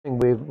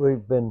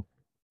We've been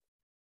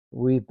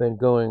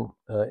going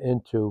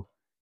into.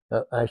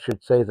 I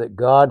should say that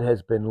God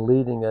has been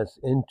leading us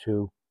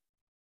into,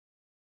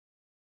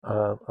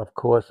 of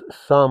course,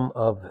 some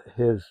of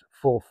His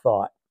full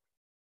thought,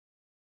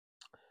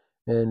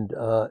 and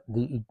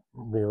the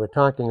we were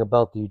talking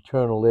about the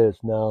eternal is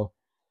now.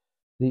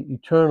 The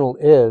eternal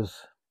is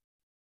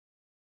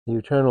the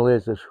eternal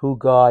is who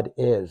God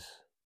is,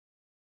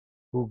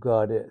 who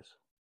God is.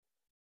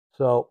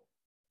 So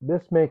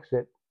this makes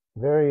it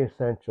very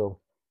essential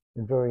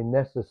and very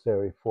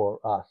necessary for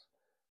us.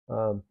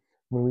 Um,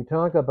 when we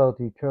talk about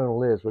the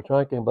eternal is, we're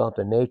talking about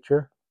the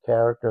nature,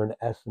 character, and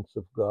essence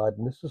of God.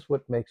 And this is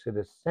what makes it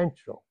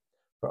essential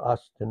for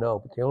us to know.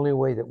 But the only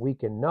way that we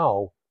can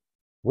know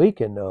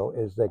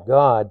is that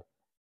God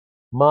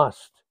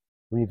must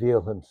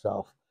reveal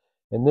himself.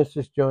 And this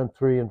is John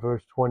 3 and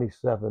verse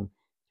 27.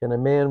 Can a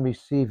man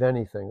receive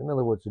anything? In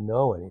other words,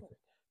 know anything,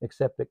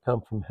 except it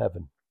come from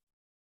heaven?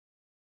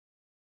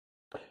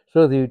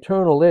 So the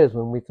eternal is,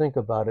 when we think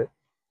about it,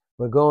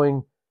 we're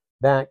going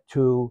back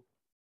to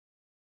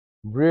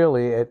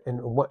really,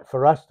 and what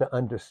for us to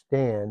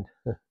understand,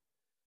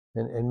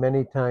 and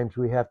many times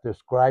we have to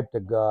ascribe to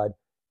God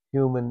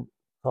human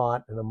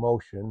thought and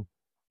emotion.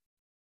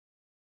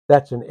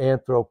 That's an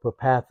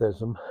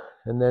anthropopathism.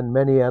 And then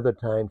many other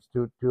times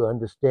to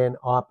understand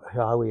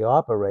how he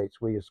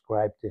operates, we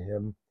ascribe to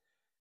him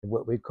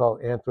what we call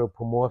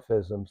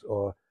anthropomorphisms,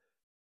 or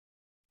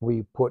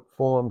we put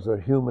forms or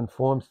human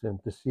forms to him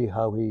to see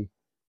how he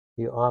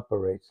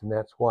operates. And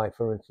that's why,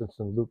 for instance,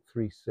 in Luke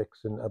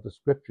 3:6 and other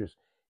scriptures,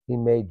 he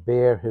made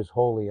bare his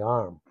holy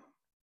arm.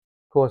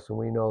 Of course, and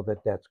we know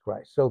that that's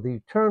Christ. So the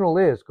eternal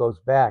is goes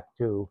back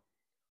to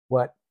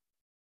what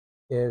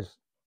is,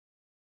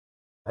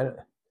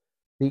 the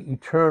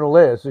eternal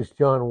is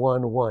John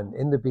 1:1.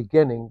 In the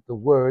beginning, the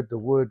Word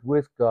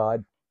with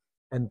God,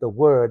 and the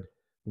Word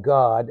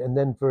God. And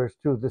then verse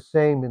 2, the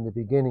same in the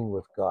beginning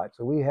with God.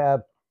 So we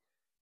have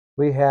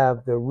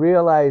the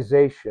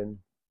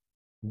realization,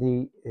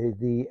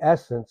 the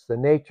essence, the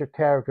nature,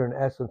 character, and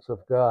essence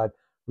of God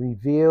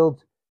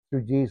revealed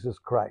through Jesus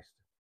Christ.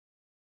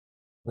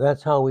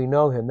 That's how we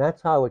know him.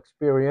 That's how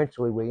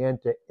experientially we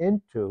enter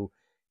into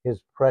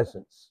his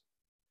presence.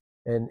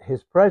 And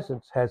his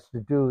presence has to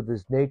do with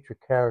his nature,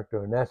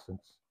 character, and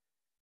essence.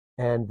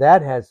 And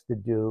that has to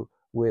do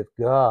with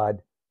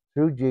God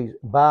through Jesus,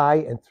 by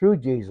and through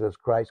Jesus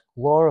Christ,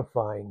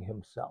 glorifying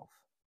himself.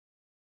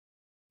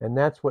 And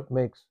that's what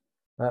brings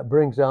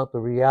out the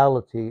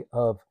reality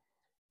of,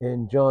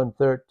 in John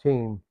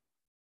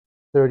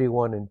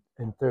 13:31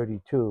 and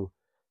 32,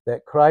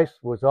 that Christ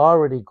was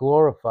already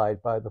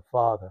glorified by the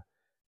Father.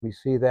 We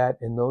see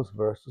that in those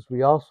verses.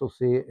 We also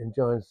see it in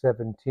John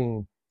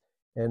 17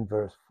 and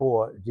verse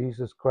 4,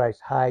 Jesus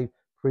Christ's high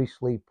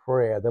priestly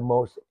prayer, the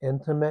most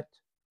intimate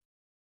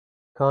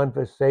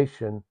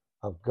conversation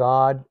of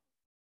God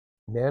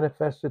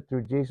manifested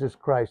through Jesus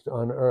Christ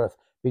on earth,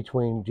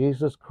 between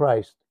Jesus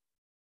Christ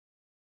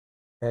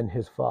and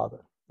his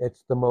Father.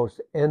 It's the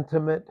most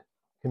intimate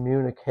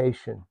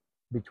communication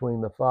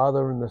between the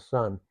Father and the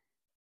Son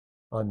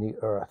on the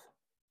earth.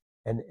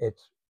 And it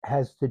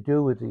has to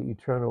do with the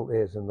eternal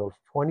is in those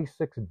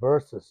 26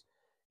 verses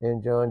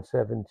in John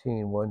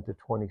 17:1 to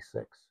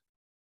 26.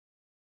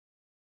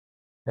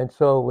 And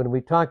so when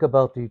we talk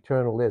about the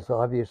eternal is,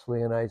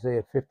 obviously in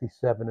Isaiah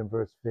 57 and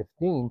verse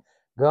 15,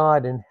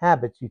 God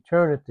inhabits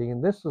eternity.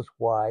 And this is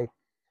why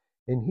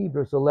in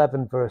Hebrews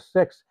 11 verse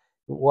 6,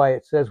 why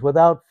it says,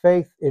 without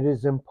faith it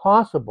is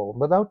impossible,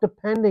 without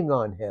depending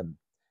on him,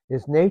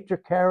 his nature,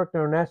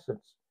 character, and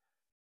essence,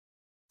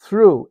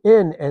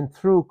 in and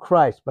through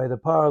Christ, by the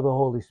power of the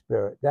Holy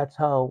Spirit. That's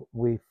how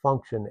we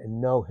function and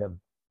know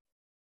him.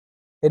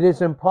 It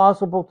is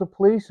impossible to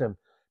please him,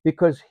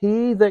 because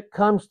he that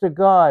comes to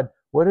God,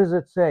 what does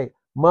it say?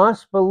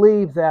 Must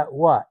believe that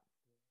what?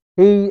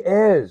 He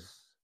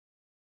is.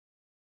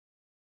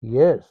 He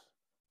is.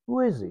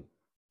 Who is he?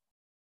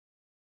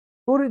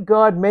 Who did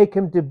God make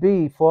him to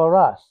be for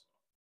us?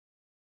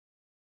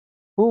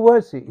 Who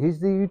was he? He's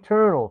the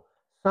eternal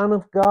Son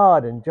of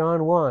God in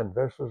John 1,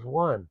 verses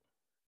 1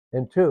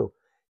 and 2.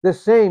 The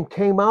same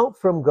came out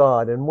from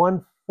God in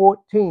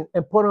 1:14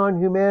 and put on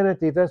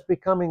humanity, thus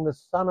becoming the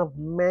Son of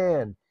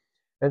Man.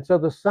 And so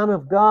the Son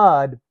of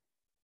God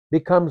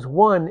becomes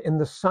one in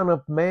the Son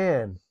of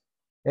Man.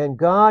 And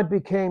God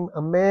became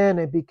a man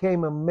and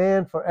became a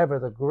man forever.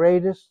 The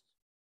greatest,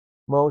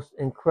 most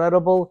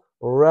incredible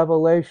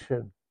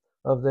revelation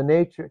of the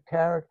nature,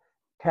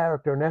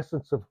 character, and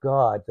essence of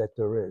God that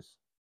there is.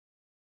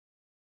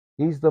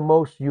 He's the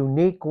most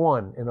unique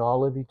one in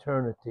all of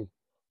eternity,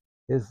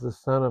 is the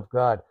Son of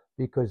God,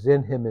 because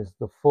in him is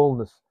the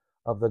fullness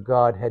of the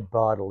Godhead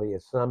bodily,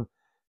 as some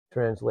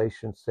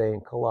translations say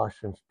in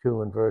Colossians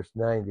 2 and verse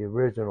 9. The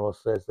original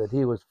says that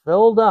he was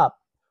filled up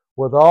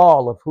with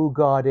all of who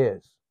God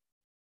is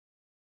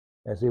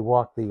as he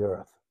walked the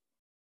earth.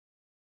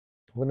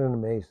 What an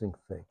amazing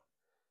thing.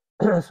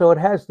 So it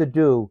has to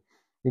do,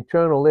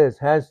 eternal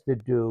has to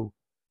do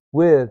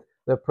with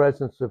the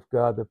presence of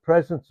God. The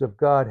presence of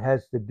God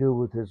has to do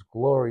with his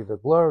glory, the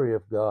glory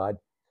of God.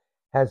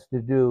 has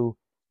to do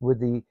with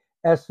the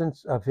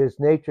essence of his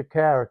nature,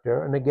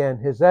 character, and again,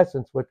 his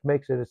essence, which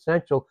makes it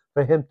essential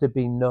for him to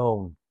be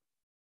known.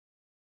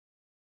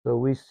 So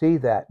we see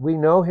that. We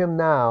know him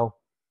now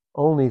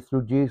only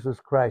through Jesus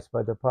Christ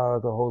by the power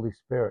of the Holy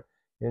Spirit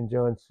in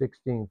John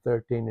 16,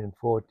 13, and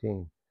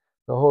 14.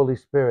 The Holy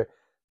Spirit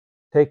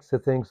takes the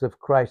things of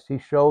Christ. He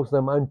shows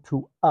them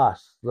unto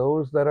us,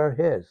 those that are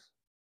his.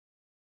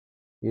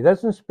 He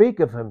doesn't speak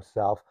of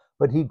himself,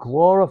 but he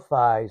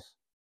glorifies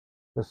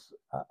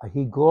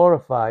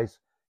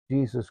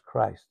Jesus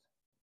Christ,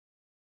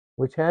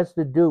 which has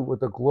to do with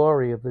the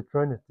glory of the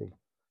Trinity,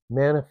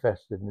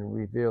 manifested and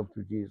revealed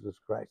through Jesus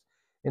Christ.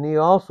 And he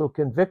also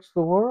convicts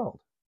the world,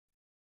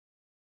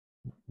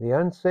 the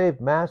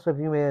unsaved mass of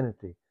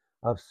humanity,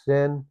 of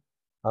sin,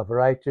 of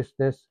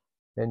righteousness,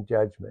 and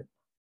judgment.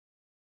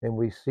 And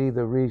we see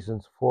the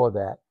reasons for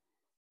that.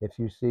 If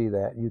you see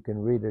that, you can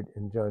read it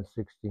in John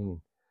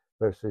 16,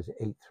 verses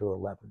 8 through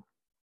 11.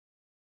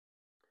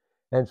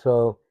 And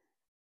so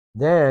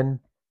then,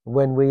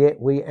 when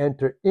we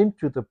enter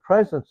into the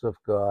presence of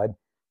God,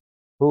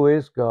 who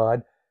is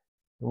God,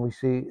 and we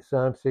see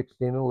Psalm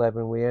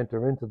 16:11, we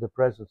enter into the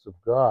presence of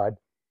God.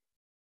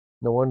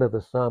 No wonder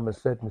the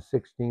psalmist said in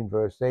 16,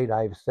 verse 8,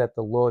 I have set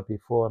the Lord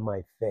before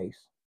my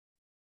face.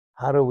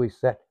 How do we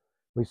set?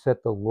 We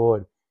set the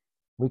Lord.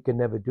 We can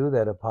never do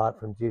that apart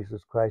from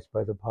Jesus Christ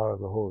by the power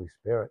of the Holy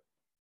Spirit.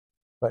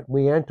 But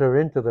we enter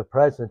into the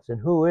presence, and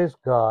who is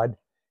God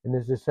in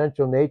his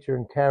essential nature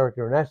and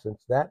character and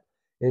essence? That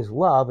is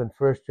love in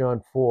 1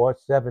 John 4,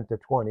 7 to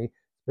 20,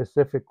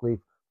 specifically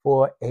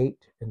 4, 8,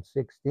 and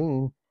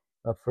 16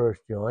 of 1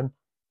 John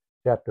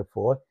chapter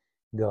 4.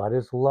 God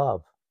is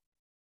love.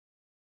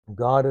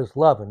 God is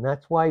love. And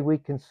that's why we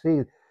can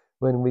see,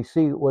 when we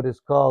see what is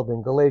called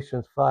in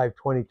Galatians 5,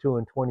 22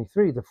 and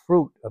 23, the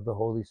fruit of the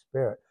Holy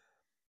Spirit.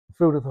 The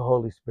fruit of the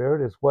Holy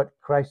Spirit is what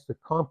Christ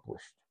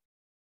accomplished.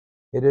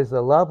 It is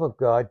the love of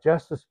God,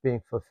 justice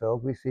being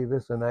fulfilled. We see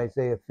this in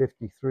Isaiah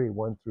 53,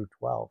 1 through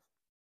 12.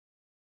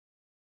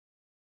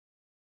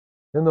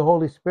 Then the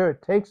Holy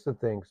Spirit takes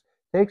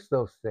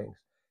those things.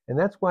 And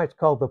that's why it's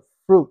called the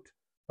fruit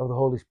of the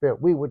Holy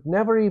Spirit. We would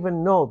never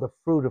even know the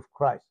fruit of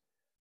Christ.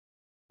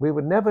 We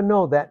would never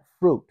know that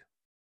fruit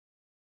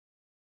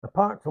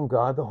apart from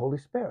God, the Holy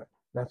Spirit.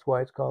 That's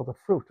why it's called the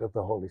fruit of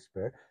the Holy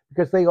Spirit,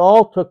 because they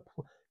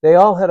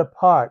all had a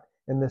part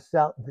in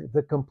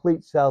the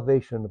complete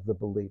salvation of the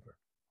believer.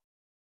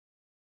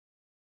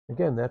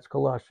 Again, that's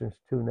Colossians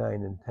 2, 9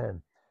 and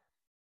 10.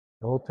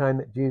 The whole time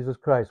that Jesus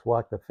Christ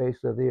walked the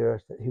face of the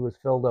earth, that he was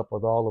filled up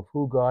with all of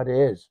who God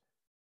is.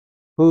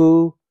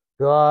 Who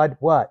God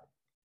what?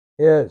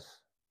 Is.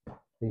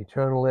 The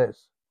eternal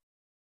is.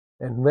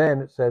 And then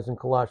it says in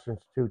Colossians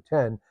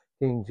 2:10,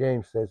 King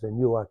James says, and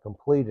you are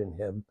complete in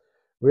him.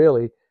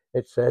 Really,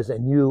 it says,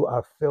 and you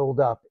are filled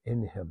up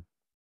in him.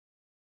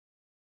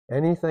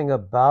 Anything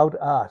about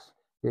us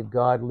did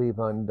God leave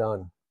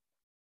undone?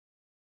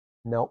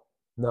 Nope,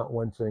 not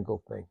one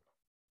single thing.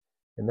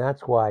 And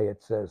that's why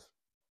it says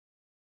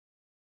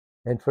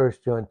in 1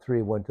 John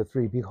 3, 1 to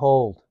 3,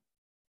 behold,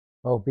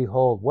 oh,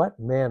 behold, what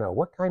manner,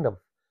 what kind of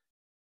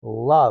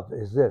love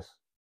is this?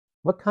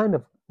 What kind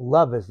of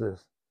love is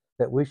this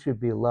that we should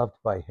be loved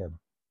by him?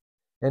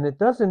 And it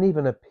doesn't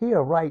even appear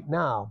right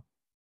now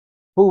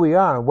who we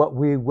are and what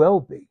we will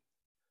be.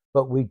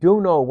 But we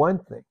do know one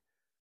thing.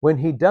 When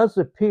he does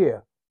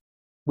appear,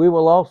 we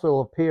will also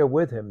appear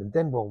with him, and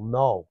then we'll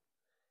know.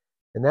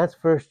 And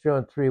that's 1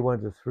 John 3,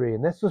 1 to 3.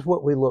 And this is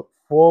what we look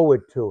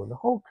forward to. And the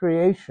whole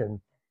creation,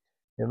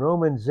 in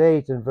Romans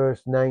 8 and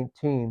verse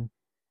 19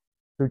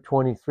 through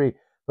 23,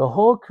 the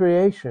whole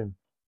creation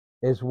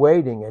is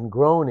waiting and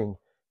groaning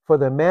for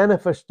the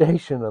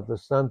manifestation of the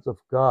sons of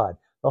God.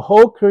 The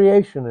whole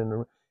creation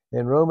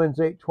in Romans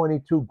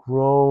 8:22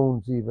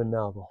 groans even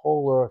now. The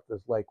whole earth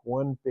is like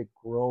one big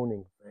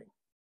groaning thing.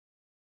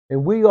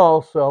 And we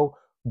also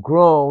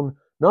groan,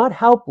 not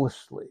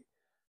helplessly,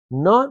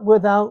 not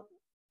without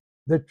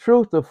the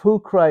truth of who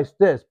Christ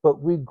is,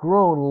 but we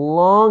groan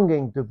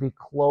longing to be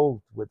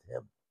clothed with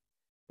him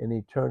in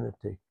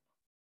eternity.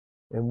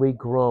 And we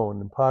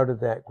groan, and part of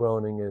that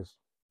groaning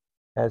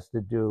has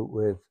to do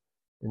with,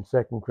 in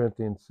 2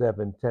 Corinthians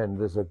 7:10,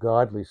 there's a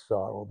godly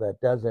sorrow that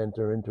does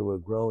enter into a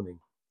groaning.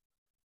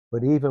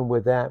 But even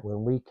with that,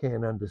 when we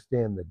can't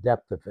understand the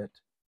depth of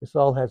it, this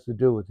all has to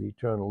do with the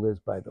eternal is,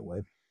 by the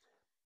way.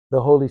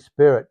 The Holy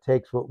Spirit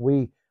takes what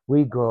we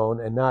groan,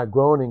 and our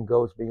groaning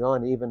goes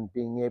beyond even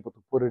being able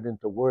to put it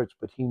into words,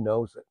 but he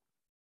knows it.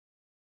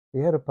 He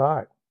had a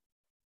part.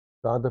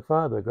 God the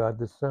Father, God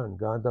the Son,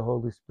 God the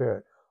Holy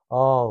Spirit,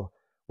 all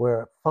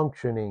were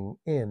functioning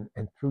in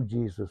and through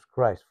Jesus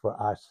Christ for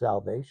our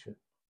salvation,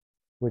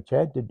 which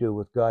had to do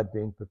with God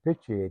being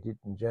propitiated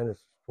in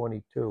Genesis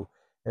 22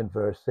 and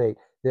verse 8.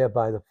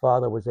 Thereby the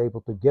Father was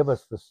able to give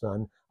us the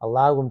Son,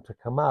 allow him to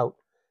come out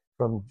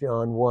from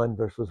John 1,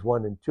 verses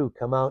 1 and 2,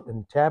 come out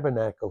and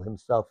tabernacle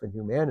himself in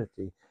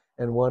humanity,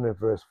 and 1 in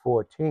verse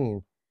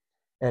 14,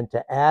 and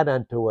to add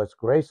unto us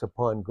grace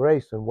upon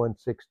grace in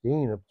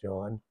 1:16 of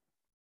John,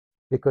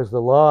 because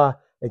the law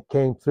It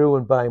came through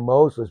and by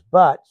Moses,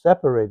 but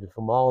separated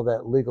from all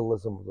that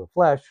legalism of the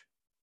flesh,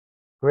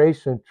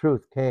 grace and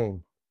truth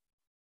came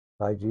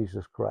by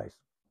Jesus Christ.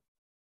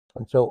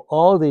 And so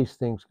all these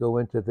things go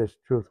into this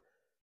truth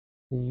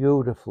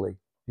beautifully,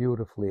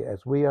 beautifully,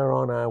 as we are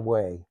on our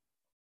way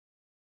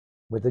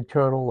with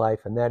eternal life,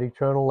 and that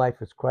eternal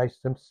life is Christ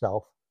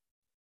himself.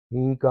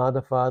 He, God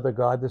the Father,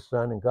 God the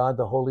Son, and God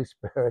the Holy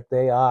Spirit,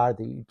 they are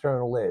the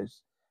eternal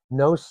is.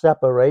 No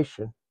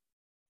separation.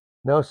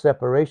 No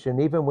separation.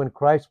 Even when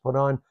Christ put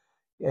on,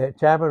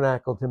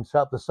 tabernacled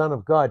himself, the Son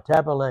of God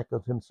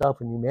tabernacled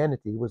himself in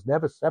humanity. He was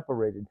never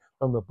separated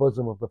from the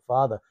bosom of the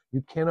Father.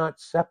 You cannot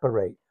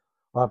separate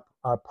or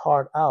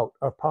part out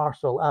or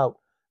parcel out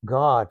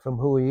God from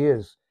who he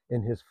is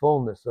in his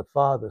fullness, the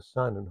Father,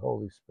 Son, and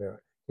Holy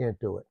Spirit. Can't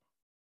do it.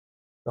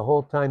 The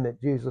whole time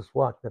that Jesus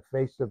walked the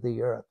face of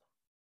the earth,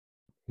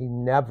 he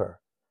never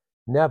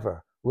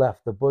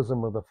left the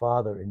bosom of the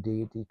Father in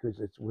deity, because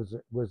it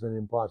was an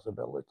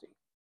impossibility.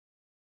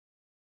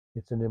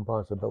 It's an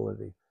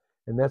impossibility.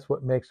 And that's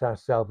what makes our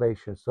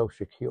salvation so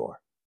secure.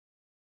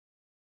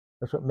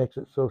 That's what makes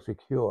it so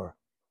secure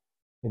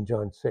in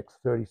John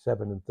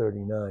 6:37 and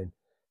 39,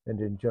 and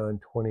in John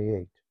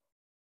 28.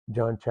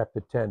 John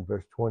chapter 10,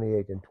 verse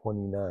 28 and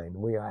 29.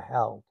 We are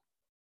held.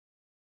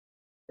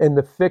 And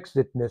the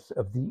fixedness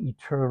of the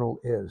eternal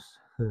is.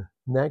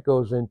 And that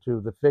goes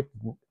into the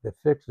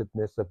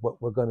fixedness of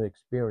what we're going to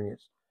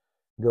experience,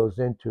 goes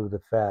into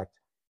the fact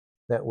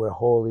that we're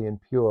holy and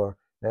pure.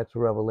 That's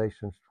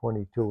Revelations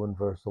 22 and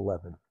verse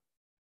 11.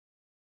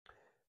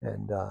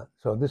 And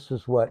so this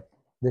is what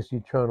this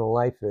eternal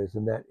life is,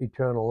 and that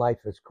eternal life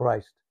is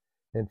Christ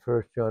in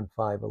 1 John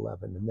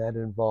 5:11. And that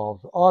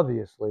involves,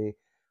 obviously,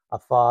 a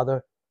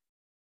Father,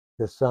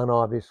 the Son,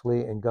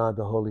 obviously, and God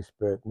the Holy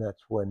Spirit. And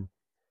that's when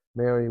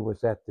Mary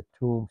was at the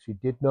tomb. She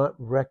did not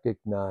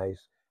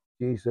recognize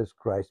Jesus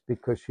Christ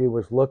because she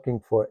was looking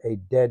for a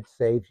dead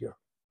Savior.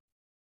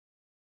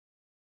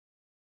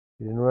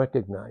 She didn't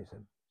recognize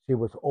him. She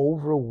was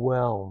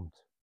overwhelmed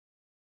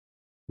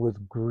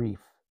with grief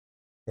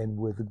and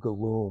with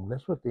gloom.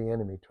 That's what the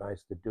enemy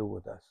tries to do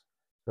with us,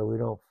 so we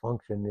don't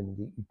function in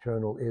the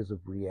eternal is of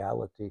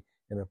reality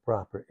in a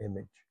proper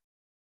image.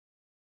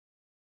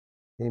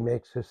 He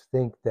makes us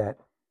think that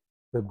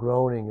the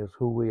groaning is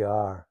who we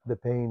are, the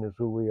pain is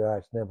who we are,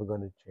 it's never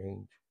going to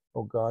change.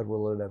 Oh God,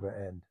 will it ever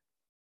end?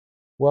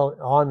 Well,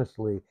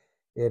 honestly,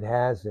 it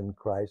has in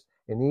Christ.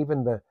 And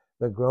even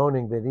the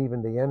groaning that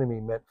even the enemy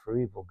meant for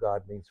evil,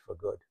 God means for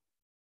good.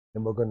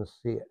 And we're going to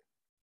see it.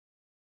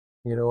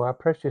 You know, our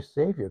precious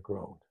Savior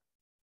groaned.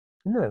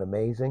 Isn't that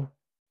amazing?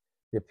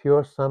 The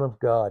pure Son of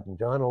God in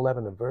John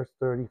 11 and verse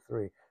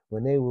 33,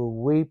 when they were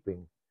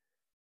weeping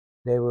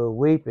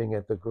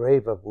at the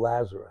grave of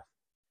Lazarus.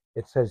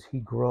 It says he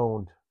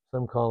groaned.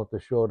 Some call it the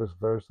shortest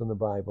verse in the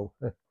Bible.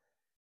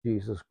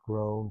 Jesus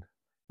groaned.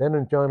 Then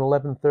in John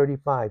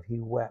 11:35, he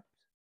wept.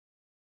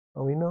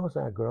 Oh, he knows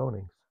our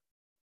groanings.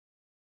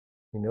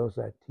 He knows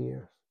our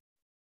tears.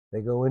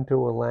 They go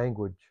into a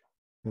language.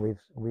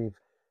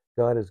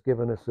 God has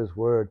given us his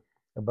word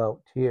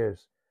about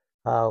tears,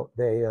 how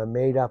they are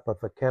made up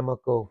of a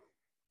chemical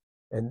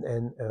and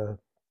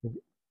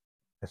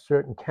a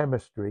certain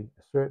chemistry,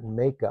 a certain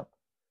makeup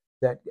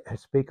that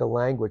speak a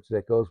language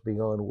that goes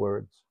beyond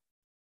words.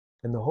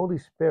 And the Holy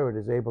Spirit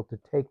is able to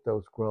take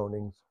those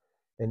groanings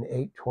in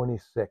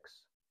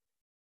 8:26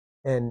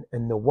 and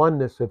the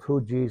oneness of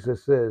who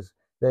Jesus is.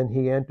 Then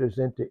he enters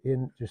into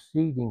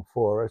interceding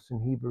for us in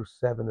Hebrews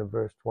 7 and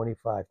verse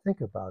 25.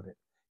 Think about it.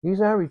 He's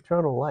our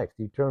eternal life.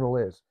 The eternal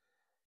is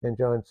in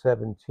John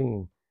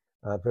 17,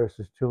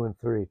 verses 2 and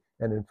 3,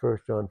 and in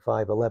 1 John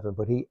 5:11.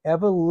 But he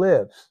ever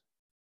lives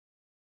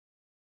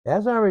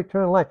as our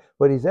eternal life,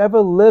 but he's ever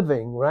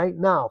living right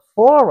now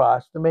for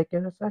us to make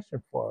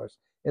intercession for us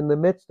in the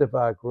midst of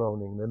our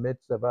groaning, in the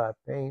midst of our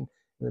pain,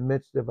 in the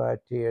midst of our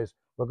tears.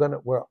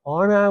 We're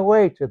on our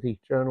way to the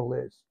eternal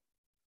is.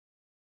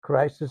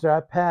 Christ is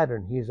our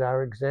pattern. He's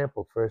our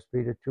example. 1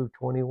 Peter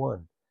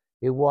 2:21.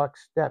 He walked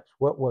steps.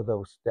 What were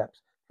those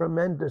steps?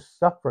 Tremendous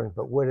suffering,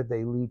 but where did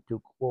they lead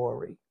to?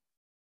 Glory.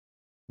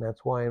 And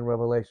that's why in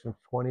Revelation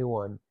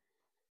 21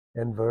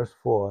 and verse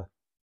 4,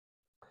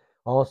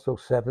 also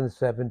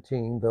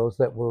 7:17, those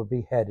that were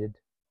beheaded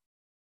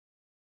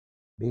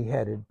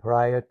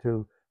prior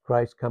to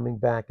Christ coming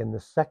back in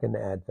the second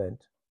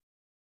advent,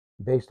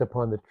 based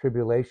upon the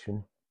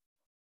tribulation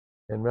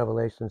in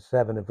Revelation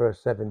 7 and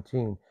verse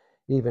 17,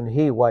 even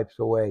he wipes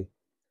away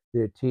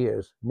their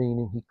tears,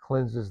 meaning he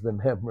cleanses the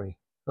memory.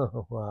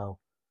 Oh, wow.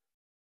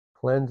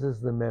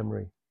 Cleanses the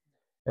memory.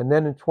 And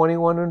then in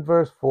 21 and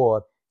verse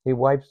 4, he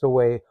wipes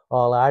away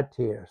all our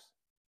tears,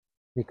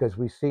 because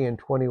we see in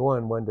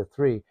 21,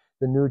 1-3,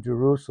 the New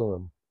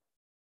Jerusalem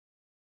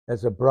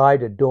as a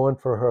bride adorned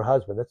for her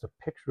husband. That's a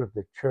picture of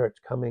the church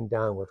coming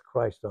down with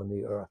Christ on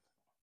the earth.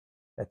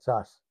 That's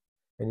us.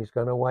 And he's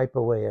going to wipe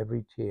away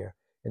every tear.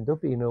 And there'll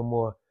be no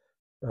more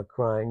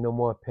crying, no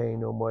more pain,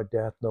 no more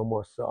death, no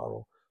more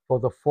sorrow. For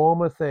the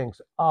former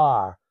things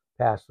are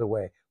passed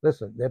away.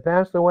 Listen, they're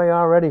passed away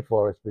already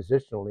for us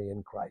positionally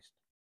in Christ.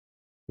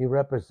 He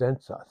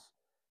represents us.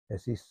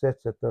 as he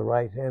sits at the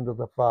right hand of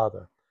the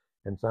Father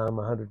in Psalm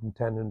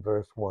 110 and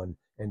verse 1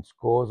 and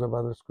scores of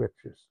other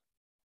scriptures.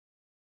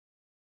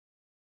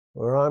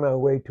 We're on our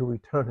way to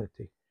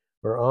eternity.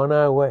 We're on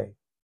our way.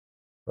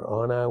 We're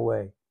on our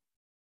way.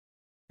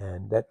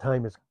 And that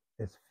time is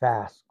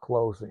fast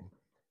closing.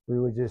 We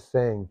were just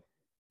saying,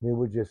 we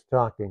were just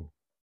talking,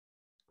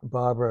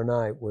 Barbara and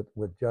I,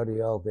 with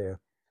Jodiel there,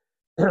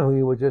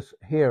 we were just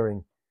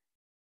hearing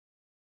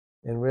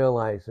and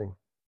realizing,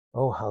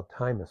 oh, how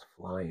time is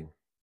flying.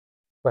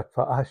 But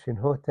for us, you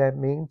know what that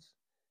means?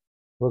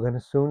 We're going to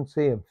soon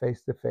see him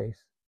face to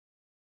face.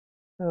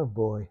 Oh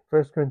boy,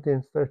 1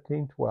 Corinthians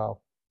 13:12.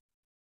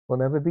 We'll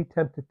never be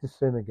tempted to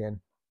sin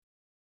again.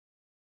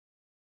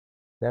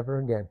 Never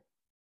again.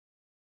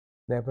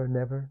 Never,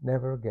 never,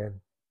 never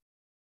again.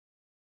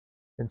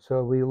 And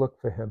so we look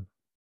for him.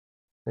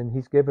 And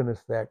he's given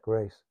us that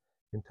grace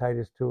in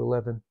Titus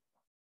 2:11.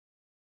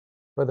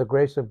 For the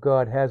grace of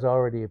God has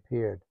already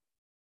appeared.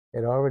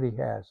 It already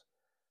has.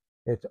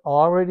 It's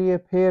already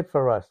appeared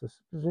for us. This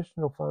is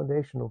positional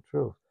foundational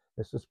truth.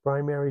 This is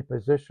primary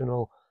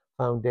positional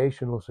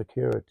foundational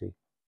security.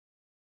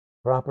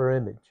 Proper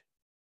image.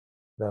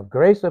 The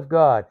grace of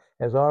God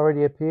has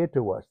already appeared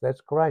to us.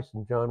 That's Christ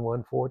in John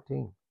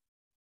 1:14.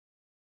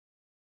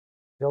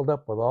 Filled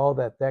up with all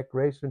that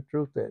grace and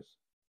truth is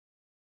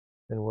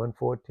in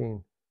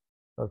 1:14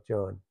 of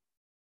John.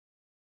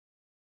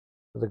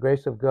 For the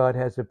grace of God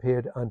has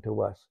appeared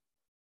unto us.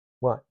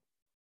 What?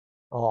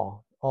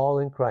 All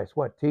in Christ.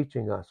 What?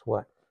 Teaching us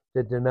what?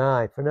 To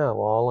deny, for now,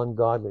 all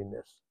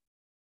ungodliness.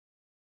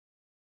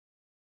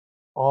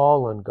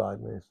 All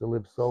ungodliness, to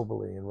live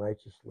soberly and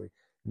righteously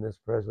in this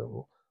present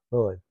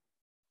Lord.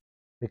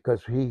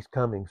 Because he's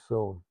coming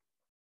soon.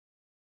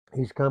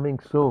 He's coming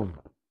soon.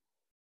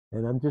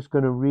 And I'm just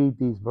going to read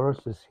these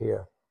verses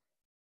here.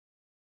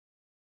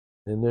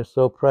 And they're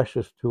so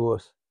precious to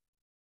us.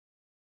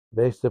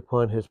 Based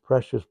upon his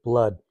precious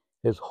blood,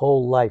 his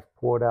whole life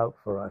poured out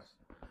for us.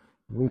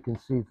 We can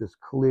see this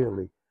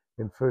clearly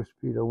in 1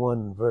 Peter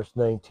 1 verse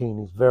 19.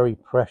 He's very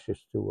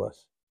precious to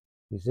us.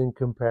 He's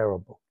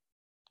incomparable.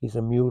 He's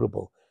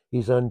immutable.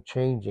 He's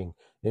unchanging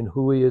in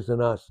who he is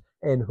in us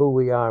and who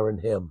we are in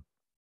him.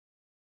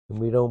 And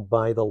we don't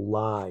buy the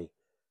lie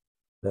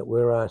that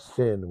we're our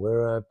sin,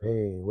 we're our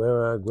pain,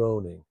 we're our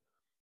groaning.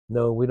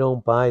 No, we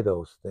don't buy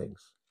those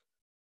things.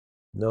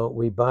 No,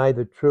 we buy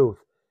the truth.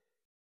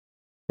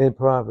 In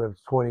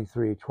Proverbs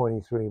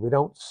 23:23, we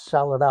don't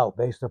sell it out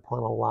based upon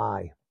a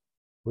lie.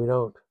 We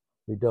don't.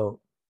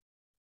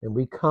 And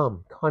we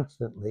come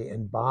constantly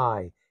and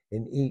buy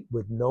and eat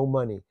with no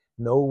money,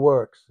 no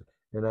works.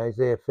 In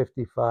Isaiah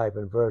 55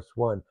 and verse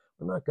 1,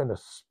 we're not going to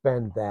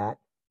spend that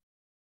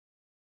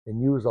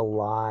and use a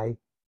lie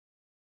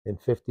in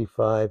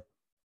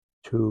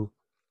 55:2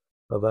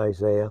 of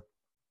Isaiah.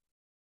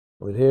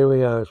 But here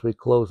we are as we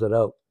close it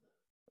out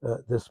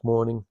this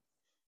morning.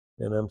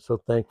 And I'm so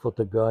thankful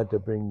to God to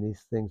bring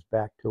these things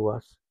back to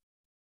us.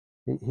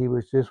 He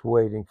was just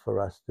waiting for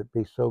us to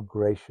be so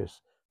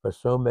gracious for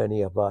so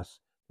many of us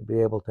to be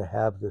able to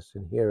have this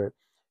and hear it.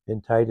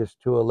 In Titus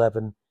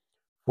 2:11,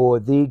 for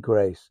the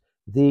grace,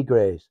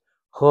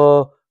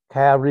 ho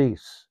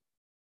charis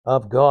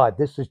of God.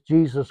 This is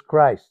Jesus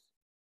Christ.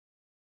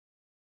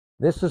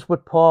 This is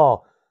what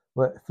Paul,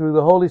 through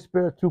the Holy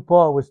Spirit, through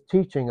Paul, was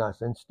teaching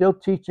us and still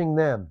teaching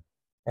them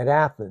at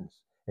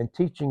Athens and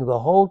teaching the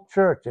whole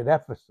church at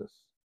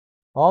Ephesus.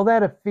 All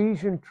that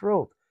Ephesian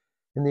truth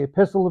in the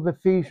Epistle of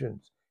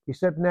Ephesians. He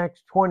said in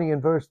Acts 20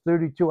 and verse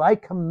 32, I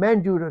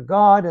commend you to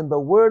God and the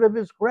word of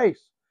his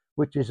grace,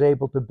 which is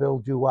able to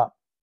build you up.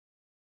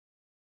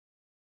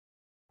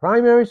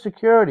 Primary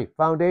security,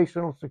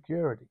 foundational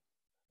security,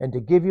 and to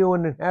give you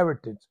an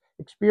inheritance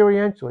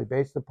experientially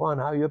based upon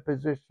how you're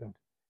positioned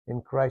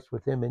in Christ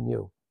with him and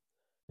you.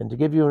 And to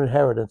give you an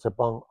inheritance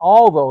among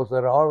all those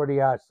that already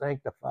are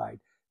sanctified.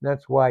 And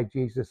that's why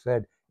Jesus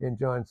said in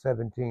John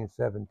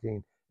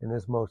 17:17, in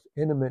his most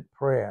intimate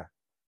prayer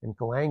and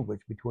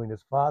language between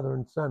his Father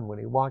and Son when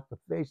he walked the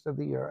face of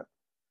the earth,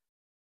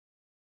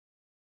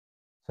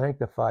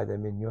 sanctify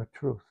them in your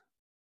truth.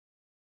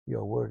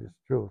 Your word is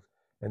truth.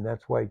 And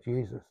that's why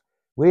Jesus,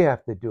 we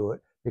have to do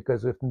it,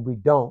 because if we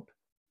don't,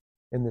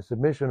 in the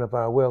submission of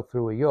our will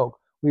through a yoke,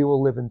 we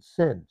will live in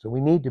sin. So we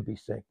need to be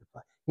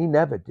sanctified. He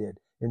never did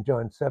in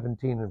John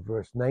 17 and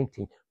verse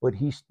 19, but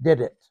he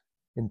did it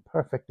in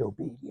perfect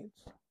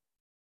obedience.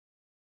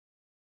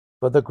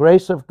 For the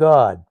grace of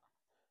God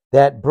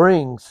that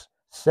brings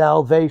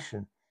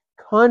salvation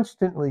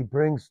constantly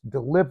brings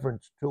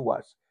deliverance to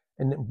us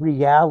and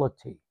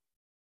reality,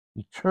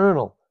 the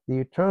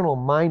eternal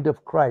mind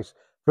of Christ.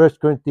 1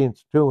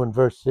 Corinthians 2 and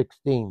verse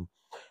 16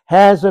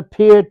 has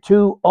appeared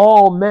to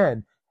all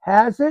men.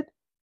 Has it?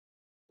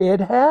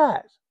 It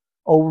has.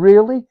 Oh,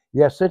 really?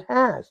 Yes, it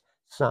has.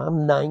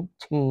 Psalm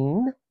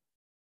 19,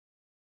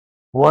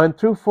 1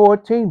 through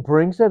 14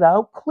 brings it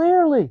out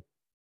clearly.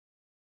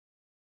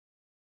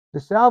 The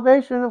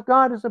salvation of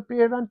God has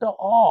appeared unto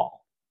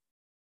all.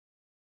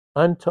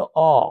 Unto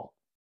all.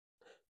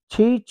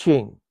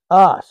 Teaching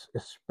us,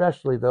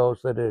 especially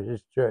those that are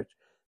his church,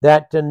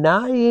 That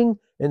denying,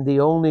 and the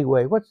only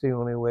way, what's the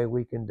only way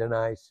we can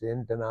deny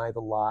sin, deny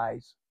the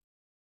lies?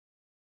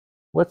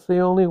 What's the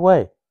only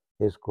way?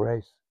 His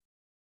grace.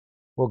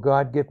 Will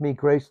God give me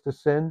grace to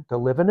sin, to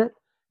live in it?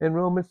 In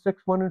Romans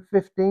 6, 1 and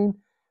 15?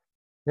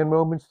 In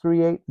Romans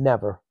 3, 8?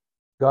 Never.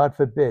 God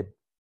forbid.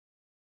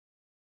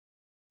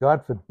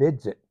 God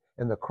forbids it.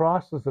 And the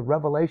cross is the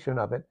revelation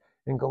of it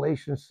in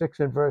Galatians 6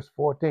 and verse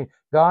 14.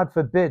 God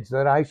forbids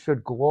that I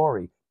should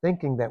glory,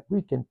 thinking that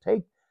we can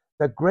take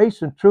the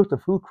grace and truth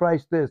of who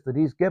Christ is that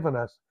he's given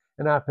us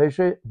in our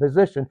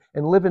position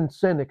and live in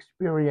sin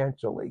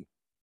experientially.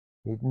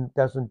 He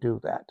doesn't do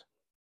that.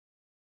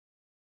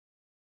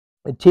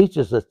 It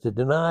teaches us to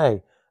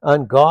deny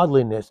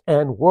ungodliness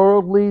and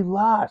worldly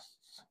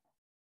lusts.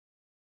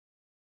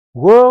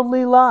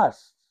 Worldly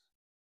lusts.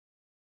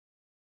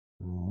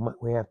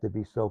 We have to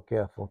be so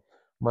careful.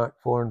 Mark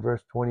 4 and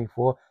verse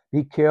 24,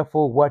 be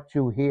careful what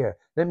you hear.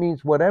 That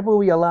means whatever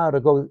we allow to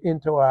go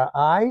into our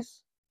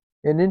eyes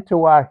and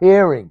into our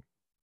hearing,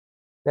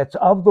 that's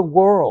of the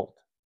world.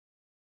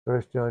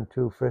 1 John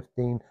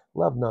 2:15,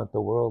 love not the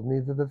world,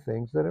 neither the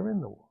things that are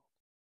in the world.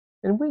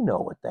 And we know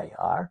what they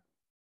are.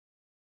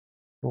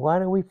 Why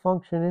do we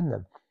function in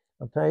them?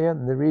 I'll tell you,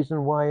 the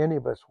reason why any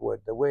of us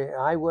would, the way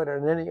I would,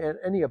 or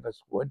any of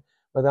us would,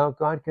 without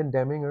God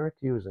condemning or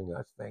accusing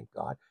us, thank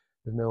God.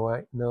 There's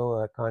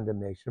no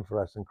condemnation for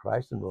us in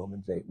Christ in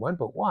Romans 8:1.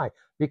 But why?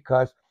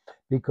 Because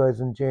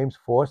in James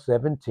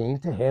 4:17,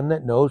 to him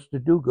that knows to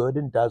do good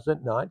and does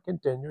it not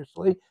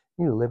continuously,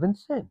 you live in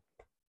sin.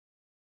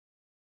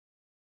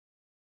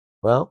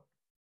 Well,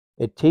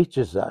 it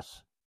teaches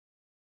us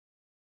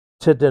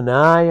to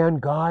deny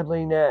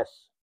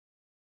ungodliness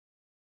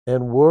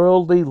and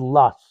worldly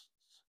lusts.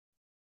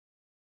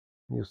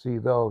 You see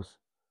those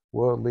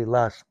worldly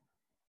lusts.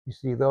 You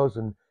see those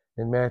in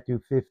Matthew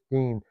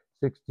 15,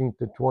 16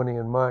 to 20,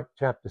 and Mark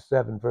chapter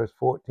 7, verse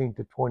 14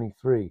 to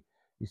 23.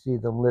 You see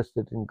them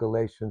listed in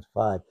Galatians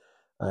 5,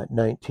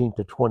 19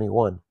 to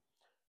 21.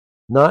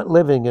 Not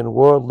living in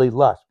worldly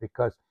lust,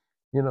 because,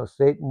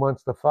 Satan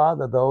wants to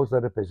father those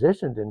that are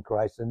positioned in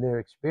Christ in their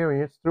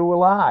experience through a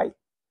lie.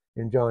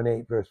 In John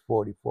 8, verse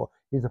 44,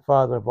 he's the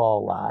father of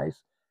all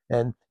lies,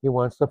 and he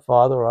wants to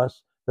father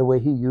us the way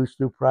he used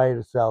to prior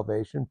to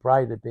salvation,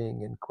 prior to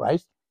being in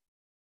Christ,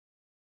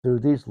 through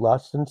these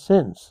lusts and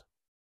sins.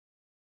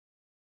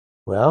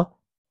 Well,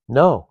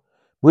 no.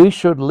 We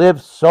should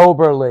live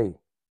soberly,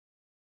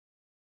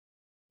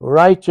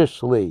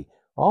 righteously.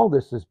 All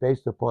this is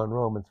based upon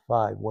Romans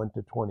 5, 1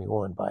 to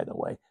 21, by the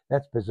way.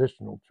 That's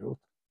positional truth.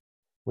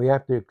 We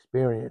have to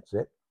experience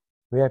it.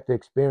 We have to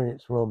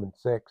experience Romans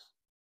 6.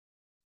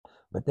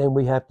 But then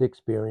we have to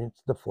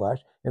experience the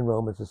flesh in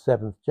Romans, the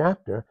 7th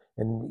chapter.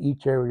 And in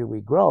each area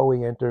we grow,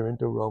 we enter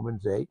into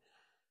Romans 8,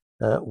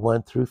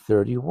 1 through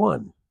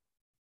 31.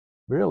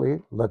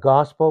 Really, the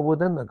gospel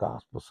within the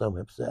gospel, some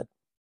have said.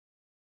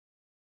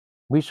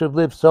 We should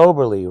live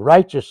soberly,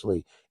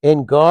 righteously,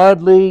 and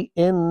godly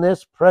in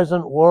this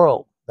present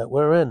world that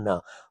we're in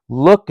now.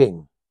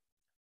 Looking.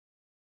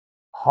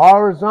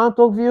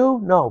 Horizontal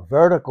view? No,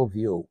 vertical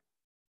view.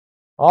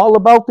 All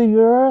about the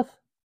earth?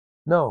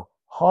 No.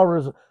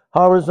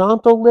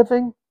 Horizontal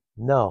living?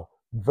 No.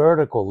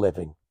 Vertical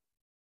living.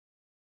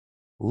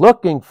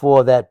 Looking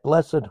for that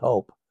blessed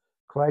hope.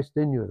 Christ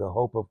in you, the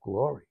hope of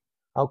glory.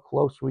 How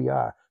close we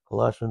are.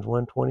 Colossians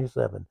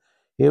 1:27.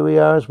 Here we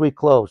are as we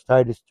close.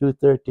 Titus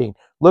 2:13.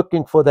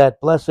 Looking for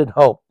that blessed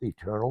hope, the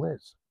eternal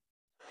is.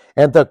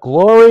 And the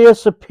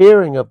glorious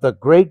appearing of the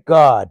great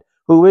God,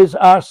 who is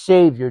our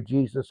Savior,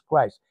 Jesus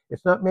Christ.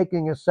 It's not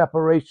making a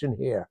separation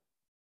here.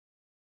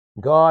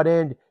 God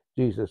and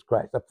Jesus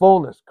Christ. The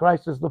fullness.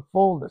 Christ is the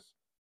fullness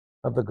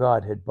of the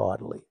Godhead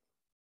bodily.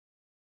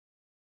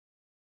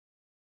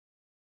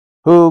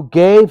 Who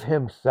gave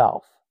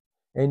himself.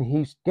 And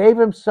he gave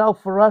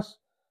himself for us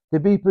to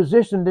be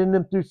positioned in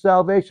him through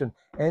salvation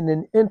and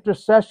an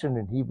intercession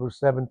in Hebrews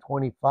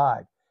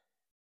 7:25,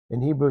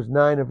 in Hebrews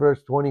 9 and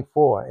verse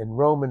 24, in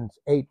Romans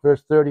 8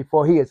 verse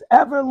 34. He is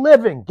ever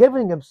living,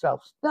 giving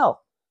himself,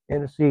 still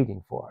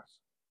interceding for us.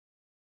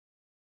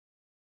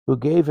 Who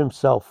gave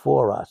himself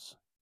for us.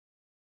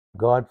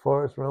 God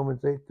for us,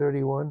 Romans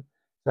 8:31,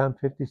 Psalm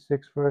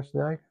 56 verse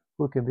 9.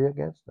 Who can be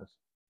against us?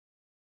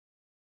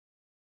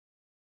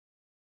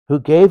 Who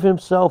gave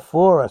himself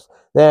for us,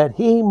 that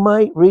he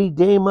might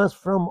redeem us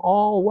from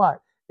all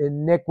what?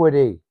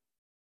 Iniquity.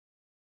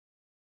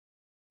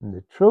 And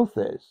the truth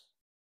is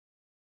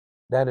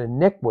that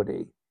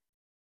iniquity,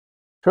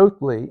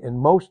 truthfully, in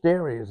most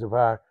areas of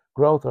our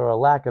growth or a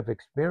lack of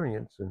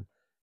experience in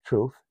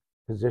truth,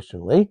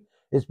 positionally,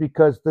 is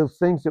because those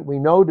things that we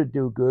know to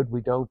do good,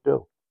 we don't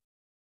do.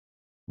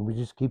 And we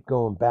just keep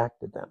going back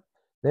to them.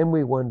 Then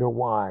we wonder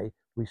why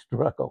we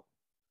struggle.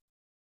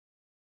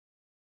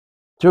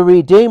 To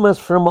redeem us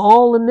from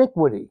all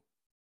iniquity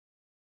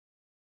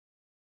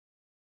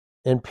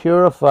and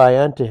purify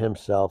unto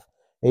himself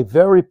a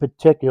very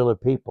particular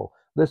people.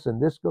 Listen,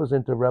 this goes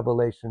into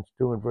Revelation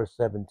 2 and verse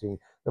 17.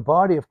 The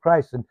body of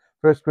Christ in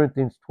 1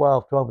 Corinthians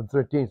 12 and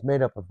 13 is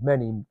made up of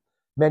many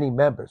many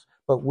members,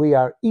 but we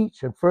are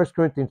each, in 1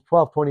 Corinthians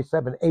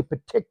 12:27, a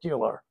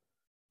particular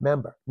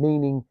member,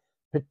 meaning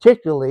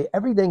particularly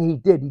everything he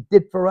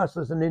did for us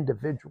as an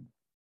individual.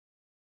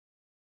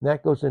 And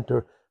that goes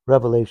into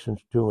Revelation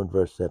 2 and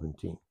verse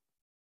 17.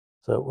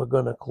 So we're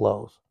going to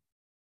close.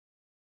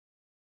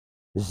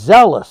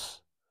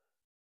 Zealous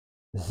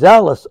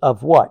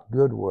of what?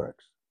 Good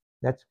works.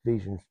 That's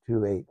Ephesians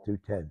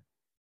 2:8-10.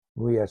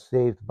 We are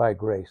saved by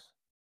grace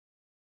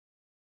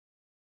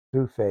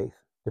through faith,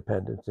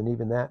 dependence, and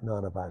even that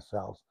not of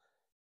ourselves.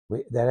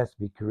 That has to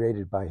be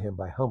created by him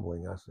by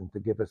humbling us and to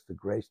give us the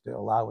grace to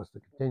allow us to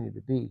continue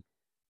to be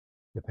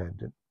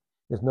dependent.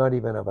 It's not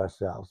even of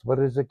ourselves, but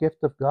it is a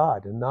gift of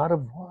God and not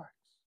of works,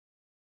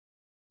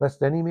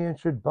 lest any man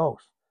should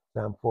boast.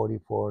 Psalm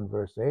 44 and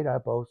verse 8, our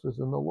boast is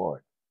in the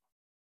Lord.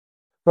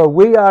 For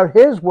we are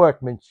his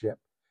workmanship,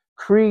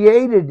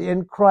 created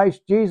in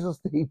Christ Jesus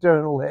the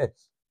eternal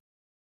is.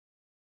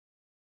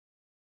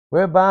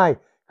 Whereby,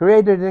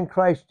 created in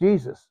Christ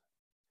Jesus,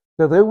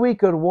 so that we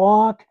could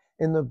walk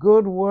in the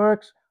good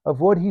works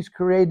of what he's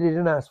created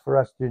in us for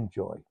us to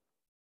enjoy.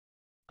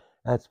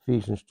 That's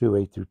Ephesians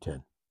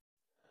 2:8-10.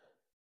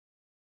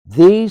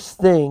 These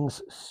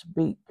things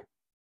speak.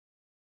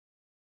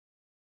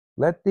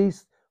 Let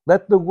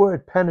the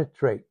word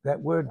penetrate,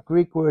 that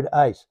Greek word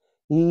eis,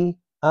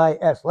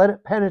 E-I-S, let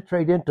it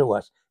penetrate into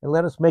us and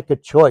let us make a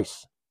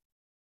choice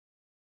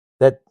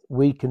that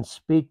we can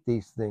speak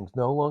these things,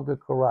 no longer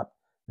corrupt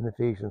in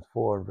Ephesians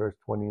 4 and verse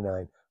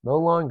 29, no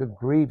longer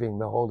grieving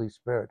the Holy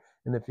Spirit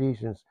in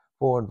Ephesians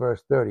 4 and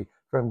verse 30,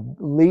 from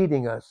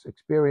leading us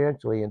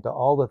experientially into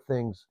all the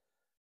things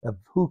of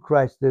who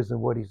Christ is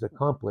and what he's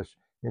accomplished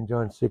in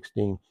John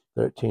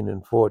 16:13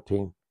 and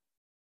 14.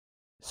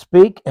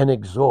 Speak and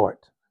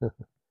exhort.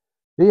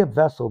 Be a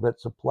vessel that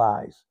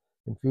supplies.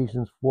 In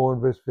Ephesians 4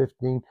 and verse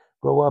 15,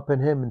 grow up in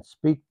him and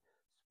speak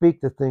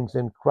the things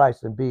in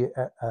Christ and be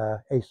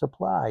a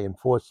supply in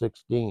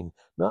 4:16.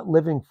 Not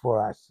living for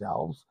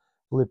ourselves,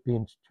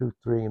 Philippians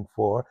 2:3 and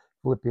 4,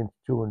 Philippians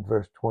 2 and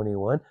verse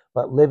 21,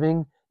 but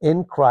living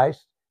in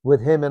Christ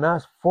with him and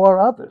us for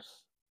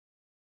others.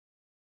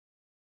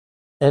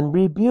 And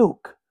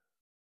rebuke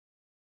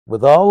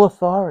with all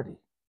authority.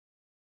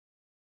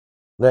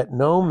 Let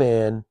no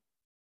man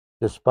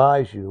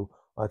despise you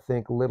or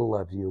think little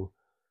of you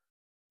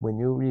when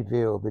you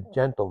reveal the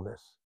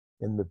gentleness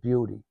and the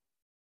beauty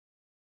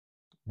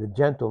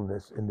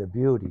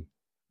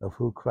of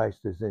who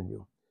Christ is in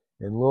you.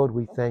 And Lord,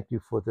 we thank you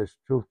for this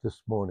truth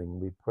this morning.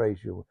 We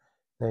praise you.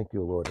 Thank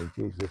you, Lord, in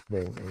Jesus'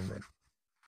 name. Amen.